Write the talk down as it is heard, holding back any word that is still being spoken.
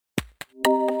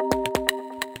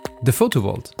The Photo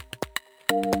Vault.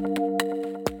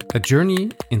 A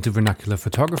journey into vernacular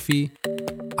photography,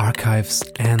 archives,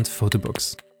 and photo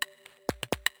books.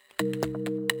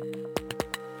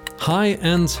 Hi,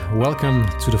 and welcome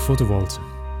to the Photo Vault.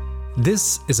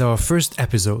 This is our first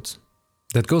episode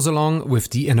that goes along with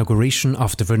the inauguration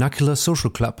of the Vernacular Social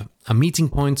Club, a meeting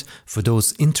point for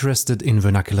those interested in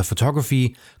vernacular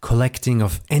photography, collecting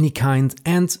of any kind,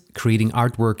 and creating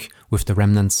artwork with the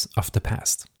remnants of the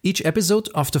past. Each episode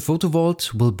of the Photo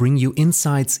Vault will bring you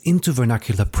insights into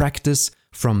vernacular practice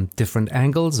from different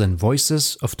angles and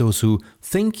voices of those who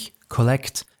think,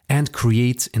 collect, and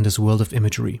create in this world of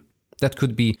imagery. That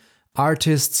could be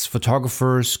artists,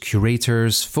 photographers,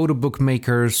 curators, photo book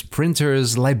makers,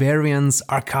 printers, librarians,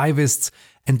 archivists,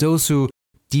 and those who,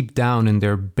 deep down in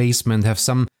their basement, have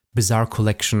some bizarre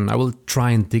collection I will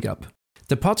try and dig up.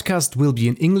 The podcast will be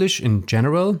in English in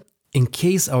general. In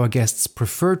case our guests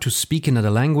prefer to speak another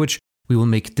language, we will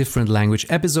make different language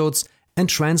episodes and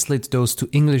translate those to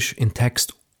English in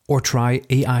text or try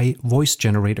AI voice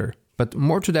generator. But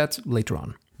more to that later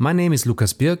on. My name is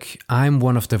Lukas Birk. I'm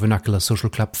one of the Vernacular Social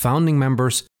Club founding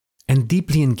members and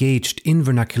deeply engaged in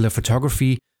vernacular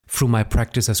photography through my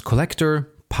practice as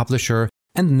collector, publisher,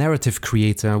 and narrative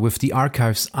creator with the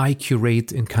archives I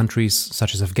curate in countries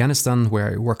such as Afghanistan,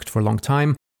 where I worked for a long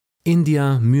time,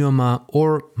 India, Myanmar,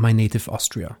 or my native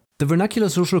Austria. The Vernacular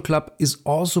Social Club is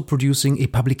also producing a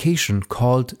publication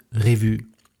called Revue.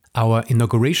 Our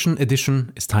inauguration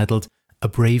edition is titled A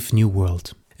Brave New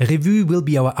World. Revue will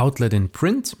be our outlet in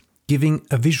print, giving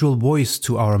a visual voice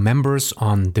to our members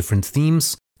on different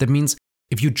themes. That means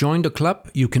if you join the club,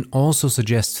 you can also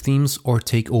suggest themes or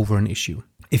take over an issue.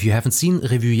 If you haven't seen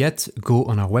Revue yet, go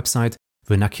on our website,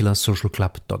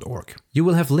 vernacularsocialclub.org. You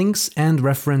will have links and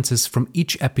references from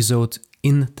each episode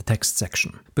in the text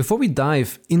section. Before we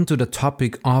dive into the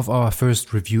topic of our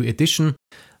first Revue edition,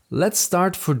 let's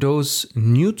start for those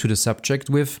new to the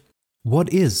subject with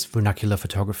what is vernacular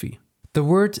photography? The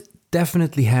word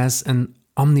definitely has an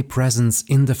omnipresence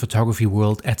in the photography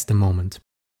world at the moment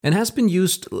and has been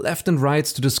used left and right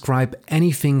to describe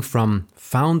anything from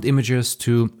found images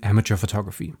to amateur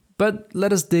photography. But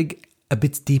let us dig a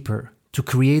bit deeper to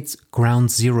create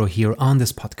ground zero here on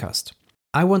this podcast.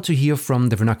 I want to hear from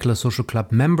the Vernacular Social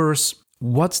Club members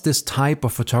what this type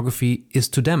of photography is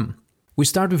to them. We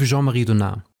start with Jean-Marie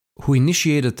Donat, who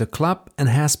initiated the club and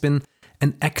has been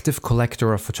an active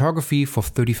collector of photography for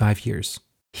 35 years.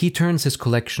 He turns his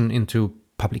collection into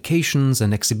publications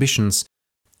and exhibitions,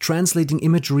 translating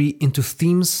imagery into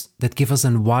themes that give us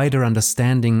a wider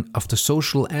understanding of the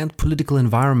social and political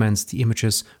environments the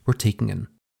images were taken in.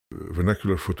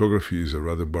 Vernacular photography is a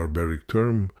rather barbaric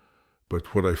term,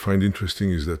 but what I find interesting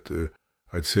is that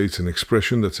I'd say it's an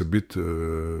expression that's a bit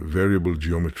variable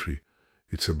geometry.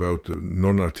 It's about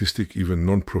non-artistic, even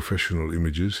non-professional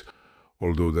images,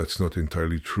 although that's not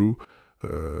entirely true.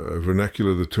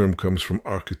 Vernacular, the term comes from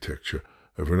architecture.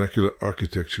 A vernacular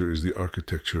architecture is the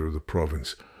architecture of the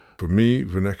province. For me,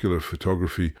 vernacular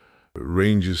photography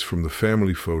ranges from the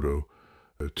family photo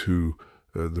to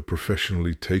the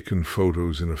professionally taken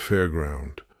photos in a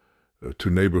fairground, to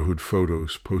neighborhood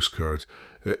photos, postcards,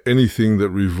 anything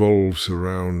that revolves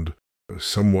around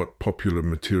somewhat popular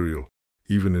material,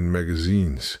 even in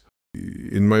magazines.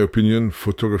 In my opinion,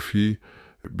 photography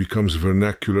becomes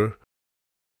vernacular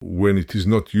when it is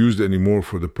not used anymore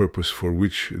for the purpose for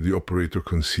which the operator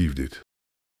conceived it.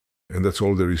 And that's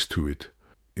all there is to it.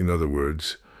 In other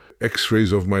words,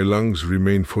 X-rays of my lungs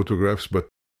remain photographs, but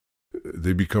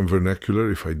they become vernacular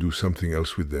if I do something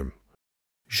else with them.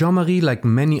 Jean-Marie, like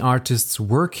many artists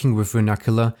working with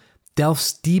vernacular,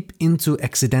 delves deep into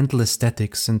accidental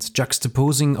aesthetics and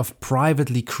juxtaposing of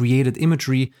privately created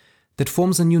imagery that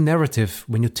forms a new narrative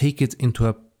when you take it into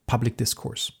a public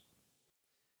discourse.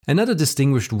 Another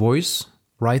distinguished voice,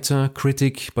 writer,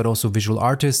 critic, but also visual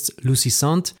artist, Lucy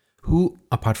Sant, who,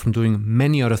 apart from doing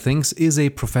many other things, is a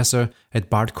professor at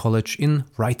Bard College in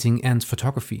writing and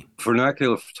photography.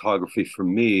 Vernacular photography for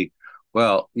me,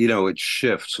 well, it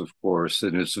shifts, of course,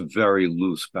 and it's very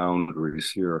loose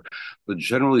boundaries here. But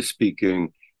generally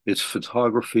speaking, it's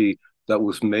photography that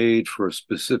was made for a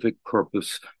specific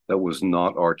purpose that was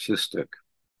not artistic.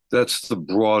 That's the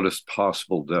broadest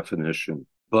possible definition.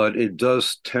 But it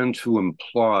does tend to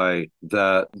imply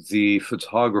that the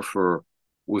photographer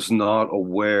was not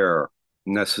aware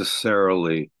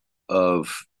necessarily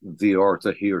of the art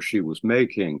that he or she was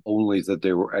making, only that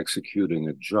they were executing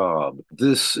a job.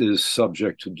 This is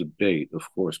subject to debate, of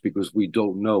course, because we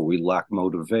don't know. We lack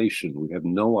motivation. We have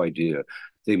no idea.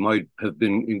 They might have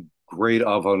been great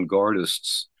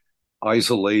avant-gardists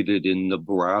isolated in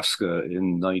Nebraska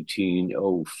in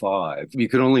 1905. You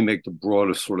can only make the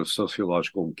broadest sort of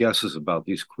sociological guesses about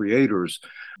these creators.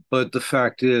 But the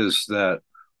fact is that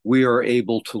we are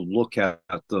able to look at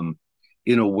them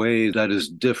in a way that is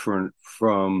different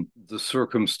from the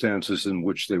circumstances in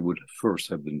which they would first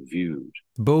have been viewed.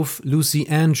 Both Lucy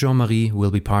and Jean-Marie will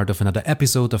be part of another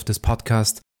episode of this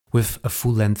podcast with a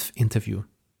full-length interview.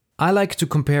 I like to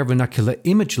compare vernacular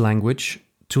image language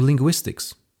to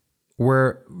linguistics,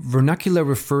 where vernacular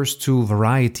refers to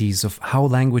varieties of how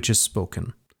language is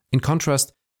spoken, in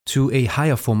contrast to a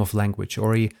higher form of language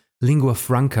or a lingua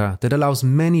franca that allows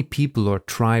many people or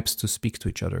tribes to speak to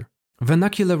each other.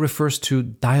 Vernacular refers to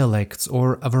dialects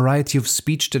or a variety of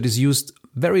speech that is used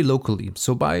very locally,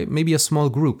 so by maybe a small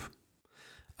group.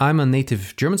 I'm a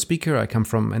native German speaker. I come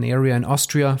from an area in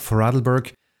Austria,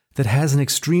 Vorarlberg, that has an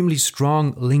extremely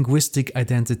strong linguistic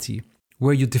identity,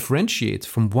 where you differentiate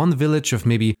from one village of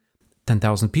maybe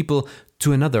 10,000 people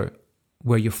to another,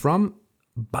 where you're from,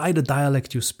 by the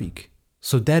dialect you speak.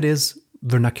 So that is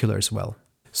vernacular as well.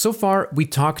 So far, we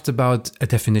talked about a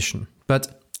definition,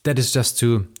 but that is just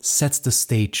to set the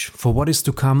stage for what is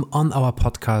to come on our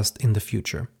podcast in the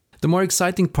future. The more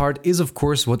exciting part is, of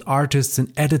course, what artists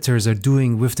and editors are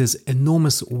doing with this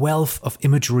enormous wealth of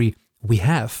imagery we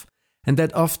have, and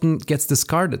that often gets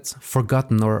discarded,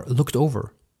 forgotten, or looked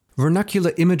over.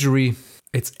 Vernacular imagery,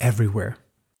 it's everywhere.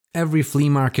 Every flea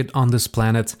market on this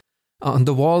planet, on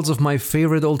the walls of my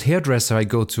favorite old hairdresser I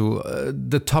go to,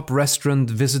 the top restaurant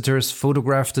visitors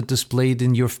photographed and displayed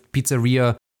in your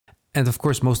pizzeria, and of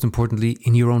course, most importantly,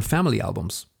 in your own family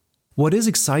albums. What is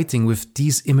exciting with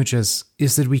these images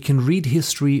is that we can read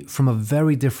history from a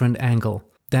very different angle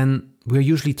than we're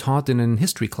usually taught in a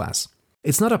history class.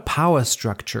 It's not a power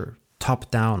structure,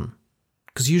 top-down,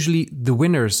 because usually the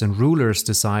winners and rulers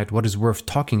decide what is worth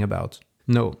talking about.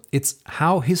 No, it's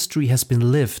how history has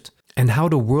been lived and how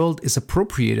the world is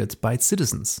appropriated by its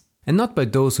citizens, and not by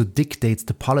those who dictate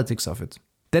the politics of it.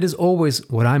 That is always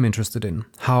what I'm interested in,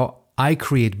 how I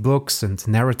create books and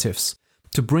narratives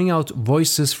to bring out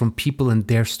voices from people and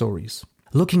their stories,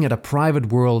 looking at a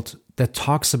private world that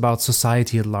talks about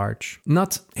society at large,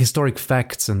 not historic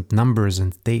facts and numbers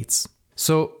and dates.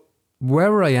 So,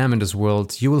 wherever I am in this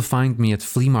world, you will find me at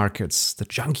flea markets, the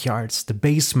junkyards, the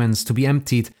basements to be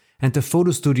emptied, and the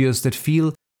photo studios that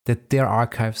feel that their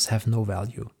archives have no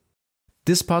value.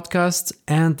 This podcast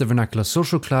and the Vernacular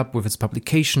Social Club with its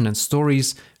publication and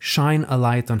stories shine a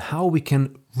light on how we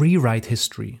can rewrite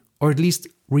history, or at least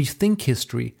rethink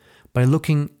history, by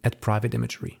looking at private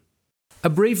imagery. A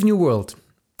Brave New World,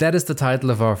 that is the title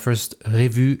of our first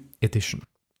Revue edition,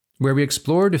 where we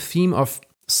explore the theme of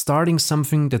starting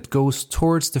something that goes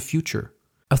towards the future.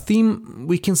 A theme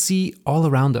we can see all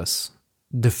around us,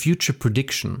 the future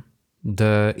prediction,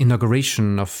 the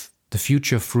inauguration of the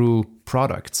future through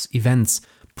products, events,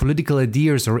 political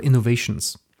ideas or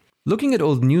innovations. Looking at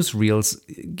old newsreels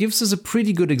gives us a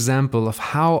pretty good example of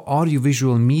how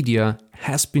audiovisual media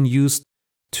has been used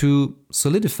to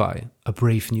solidify a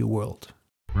brave new world.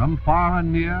 From far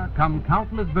and near come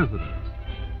countless visitors.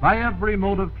 By every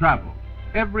mode of travel,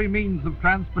 every means of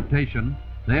transportation,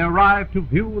 they arrive to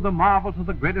view the marvels of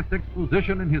the greatest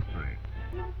exposition in history.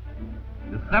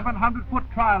 The 700-foot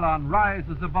Trilon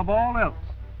rises above all else,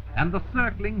 and the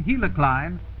circling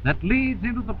helicline that leads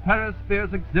into the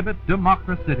Perisphere's exhibit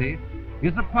Democracy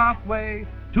is a pathway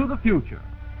to the future.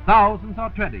 Thousands are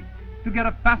treading to get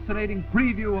a fascinating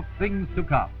preview of things to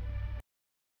come.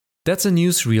 That's a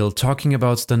newsreel talking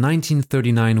about the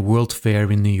 1939 World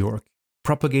Fair in New York,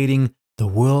 propagating the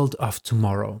world of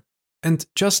tomorrow. And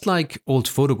just like old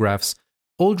photographs,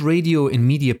 old radio and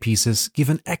media pieces give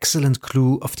an excellent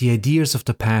clue of the ideas of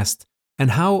the past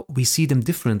and how we see them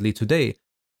differently today,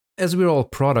 as we're all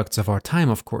products of our time,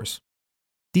 of course.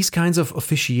 These kinds of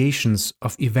officiations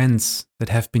of events that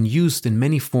have been used in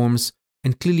many forms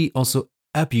and clearly also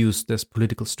abused as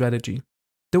political strategy.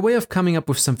 The way of coming up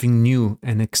with something new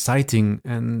and exciting,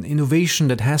 an innovation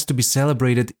that has to be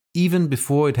celebrated even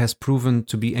before it has proven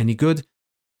to be any good,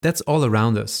 that's all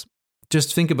around us.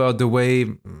 Just think about the way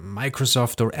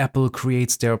Microsoft or Apple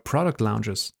creates their product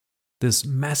launches. This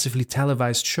massively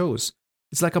televised shows.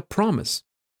 It's like a promise.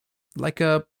 Like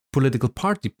a political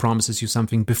party promises you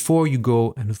something before you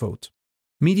go and vote.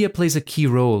 Media plays a key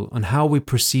role on how we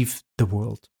perceive the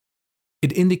world.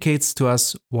 It indicates to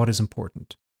us what is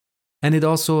important. And it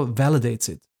also validates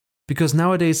it. Because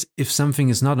nowadays, if something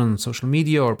is not on social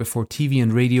media or before TV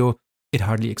and radio, it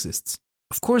hardly exists.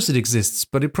 Of course it exists,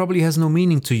 but it probably has no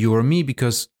meaning to you or me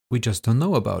because we just don't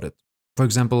know about it. For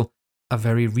example, a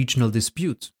very regional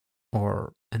dispute,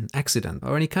 or an accident,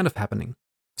 or any kind of happening.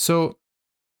 So,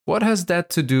 What has that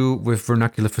to do with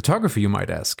vernacular photography, you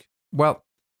might ask? Well,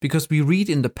 because we read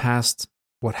in the past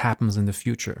what happens in the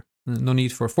future. No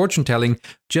need for fortune telling,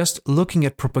 just looking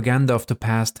at propaganda of the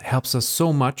past helps us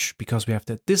so much because we have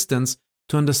that distance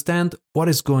to understand what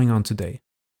is going on today.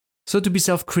 So to be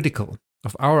self-critical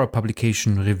of our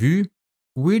publication Revue,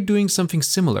 we're doing something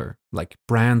similar, like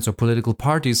brands or political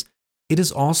parties. It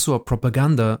is also a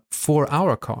propaganda for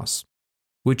our cause,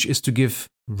 which is to give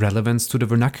relevance to the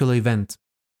vernacular event.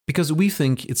 Because we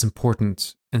think it's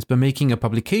important, and by making a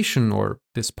publication or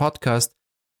this podcast,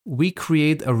 we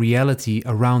create a reality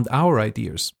around our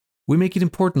ideas. We make it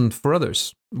important for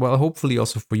others, well, hopefully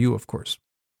also for you, of course.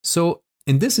 So,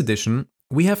 in this edition,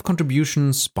 we have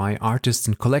contributions by artists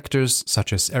and collectors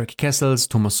such as Eric Kessels,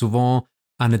 Thomas Souvent,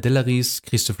 Anne Delaris,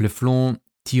 Christophe Leflon,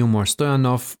 Tiomor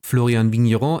Stoyanov, Florian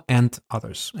Vigneron, and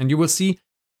others. And you will see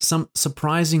some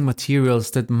surprising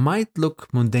materials that might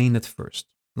look mundane at first,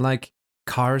 like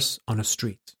cars on a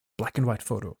street, black and white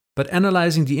photo. But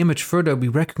analyzing the image further, we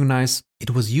recognize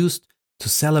it was used to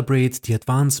celebrate the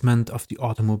advancement of the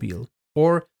automobile.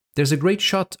 Or there's a great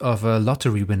shot of a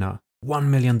lottery winner, $1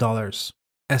 million,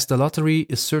 as the lottery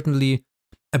is certainly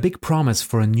a big promise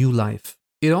for a new life.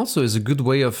 It also is a good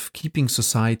way of keeping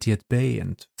society at bay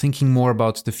and thinking more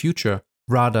about the future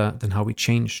rather than how we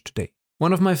change today.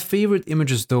 One of my favorite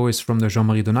images, though, is from the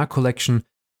Jean-Marie Donat collection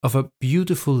of a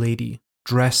beautiful lady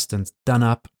dressed and done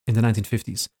up in the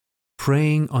 1950s,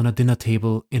 praying on a dinner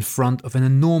table in front of an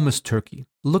enormous turkey.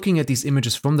 Looking at these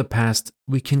images from the past,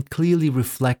 we can clearly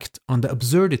reflect on the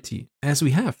absurdity, as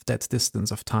we have that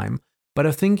distance of time. But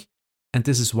I think, and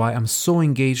this is why I'm so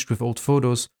engaged with old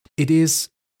photos, it is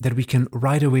that we can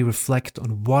right away reflect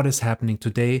on what is happening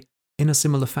today in a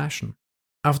similar fashion.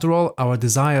 After all, our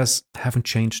desires haven't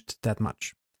changed that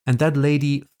much. And that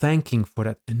lady thanking for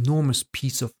that enormous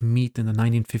piece of meat in the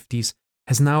 1950s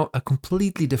has now a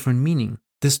completely different meaning.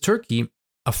 This turkey,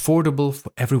 affordable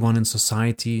for everyone in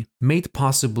society, made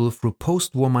possible through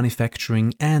post-war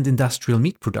manufacturing and industrial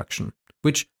meat production,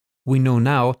 which we know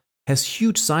now has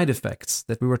huge side effects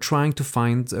that we were trying to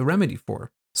find a remedy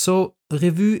for. So,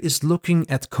 Revue is looking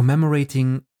at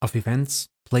commemorating of events,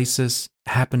 places,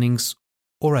 happenings,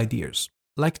 or ideas,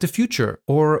 like the future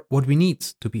or what we need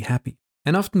to be happy.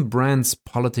 And often brands,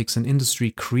 politics, and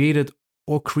industry created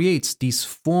or creates these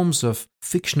forms of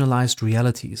fictionalized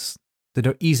realities that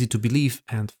are easy to believe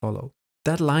and follow.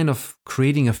 That line of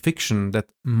creating a fiction that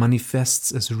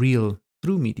manifests as real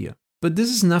through media. But this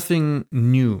is nothing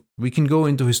new. We can go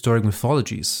into historic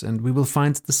mythologies and we will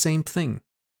find the same thing.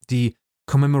 The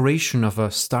commemoration of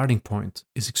a starting point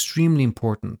is extremely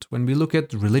important when we look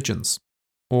at religions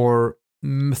or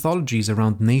mythologies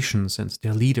around nations and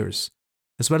their leaders,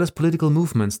 as well as political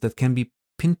movements that can be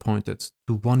pinpointed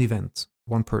to one event,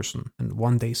 one person, and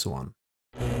one day, so on.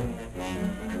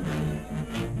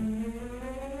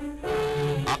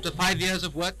 After 5 years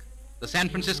of work, the San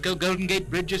Francisco Golden Gate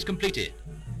Bridge is completed,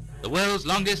 the world's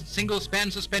longest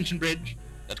single-span suspension bridge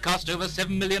that cost over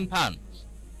 £7 million.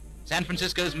 San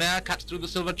Francisco's mayor cuts through the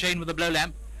silver chain with a blow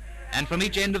lamp, and from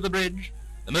each end of the bridge,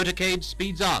 the motorcade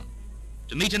speeds on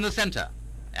to meet in the center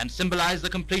and symbolize the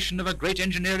completion of a great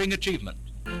engineering achievement.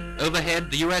 Overhead,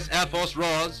 the U.S. Air Force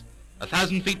roars.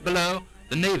 1,000 feet below,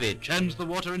 the Navy churns the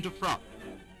water into froth.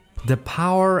 The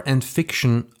power and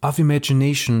fiction of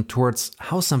imagination towards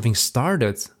how something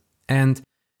started and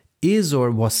is or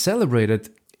was celebrated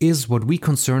is what we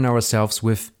concern ourselves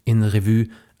with in Revue,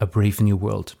 A Brave New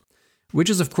World, which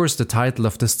is of course the title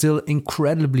of the still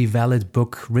incredibly valid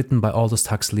book written by Aldous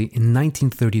Huxley in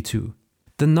 1932.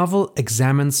 The novel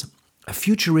examines a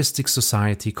futuristic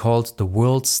society called the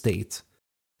World State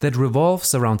that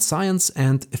revolves around science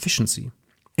and efficiency.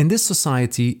 In this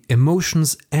society,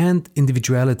 emotions and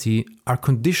individuality are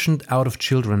conditioned out of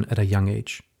children at a young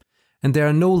age. And there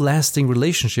are no lasting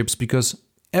relationships because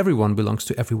everyone belongs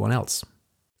to everyone else.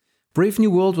 Brave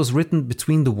New World was written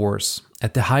between the wars,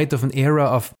 at the height of an era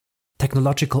of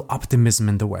technological optimism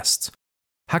in the West.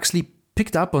 Huxley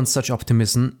picked up on such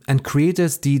optimism and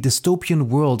created the dystopian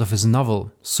world of his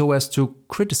novel so as to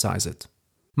criticize it.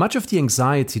 Much of the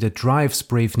anxiety that drives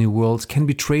Brave New World can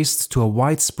be traced to a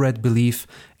widespread belief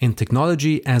in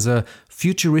technology as a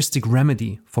futuristic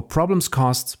remedy for problems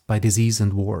caused by disease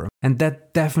and war. And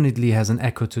that definitely has an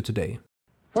echo to today.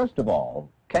 First of all,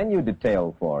 can you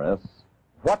detail for us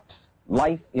what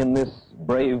life in this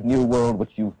brave new world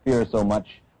which you fear so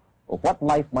much, or what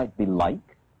life might be like?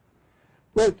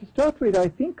 Well, to start with, I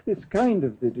think this kind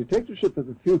of the dictatorship of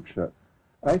the future,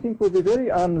 I think will be very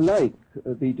unlike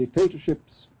the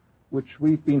dictatorships which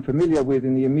we've been familiar with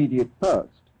in the immediate past.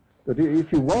 But if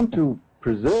you want to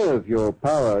preserve your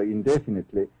power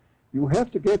indefinitely, you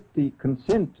have to get the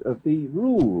consent of the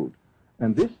ruled.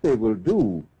 And this they will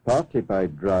do partly by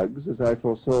drugs, as I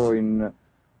foresaw in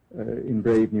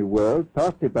Brave New World,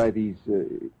 partly by these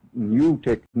new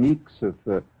techniques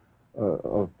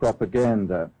of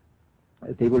propaganda.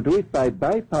 They will do it by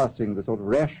bypassing the sort of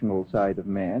rational side of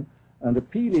man and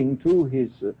appealing to his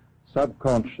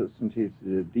subconscious and his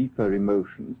deeper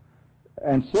emotions,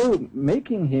 and so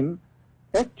making him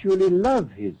actually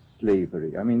love his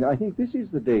slavery. I mean, I think this is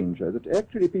the danger, that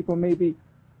actually people may be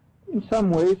in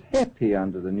some ways happy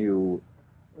under the new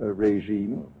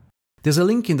regime. There's a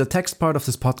link in the text part of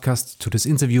this podcast to this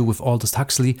interview with Aldous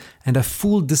Huxley and a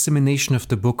full dissemination of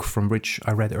the book from which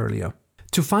I read earlier.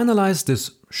 To finalize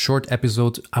this short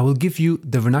episode, I will give you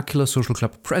the Vernacular Social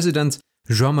Club president,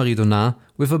 Jean-Marie Donat,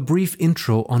 with a brief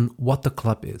intro on what the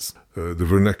club is. The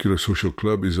Vernacular Social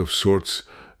Club is of sorts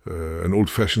an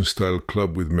old-fashioned style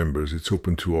club with members. It's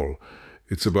open to all.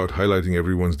 It's about highlighting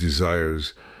everyone's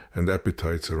desires and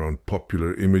appetites around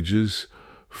popular images,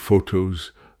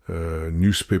 photos,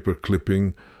 newspaper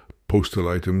clipping, postal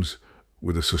items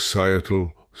with a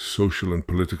societal, social and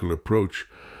political approach,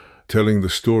 telling the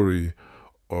story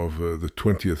of the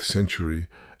 20th century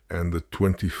and the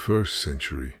 21st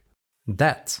century.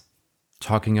 That,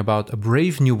 talking about a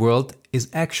brave new world, is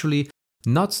actually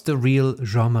not the real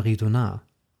Jean-Marie Donat.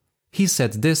 He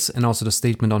said this, and also the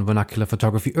statement on vernacular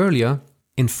photography earlier,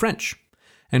 in French.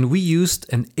 And we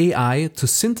used an AI to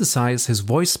synthesize his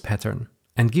voice pattern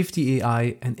and give the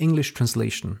AI an English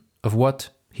translation of what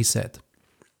he said.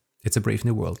 It's a brave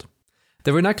new world.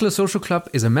 The Vernacular Social Club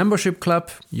is a membership club.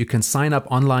 You can sign up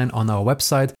online on our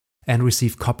website and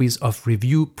receive copies of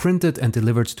review printed and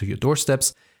delivered to your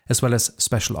doorsteps, as well as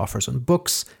special offers on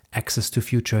books, access to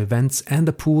future events, and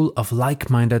a pool of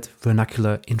like-minded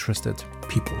vernacular interested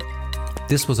people.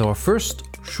 This was our first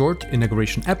short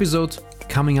inauguration episode.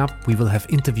 Coming up, we will have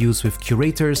interviews with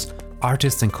curators,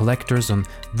 artists and collectors on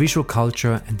visual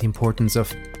culture and the importance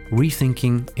of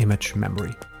rethinking image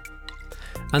memory.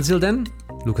 Until then,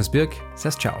 Lukas Birk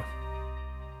says ciao.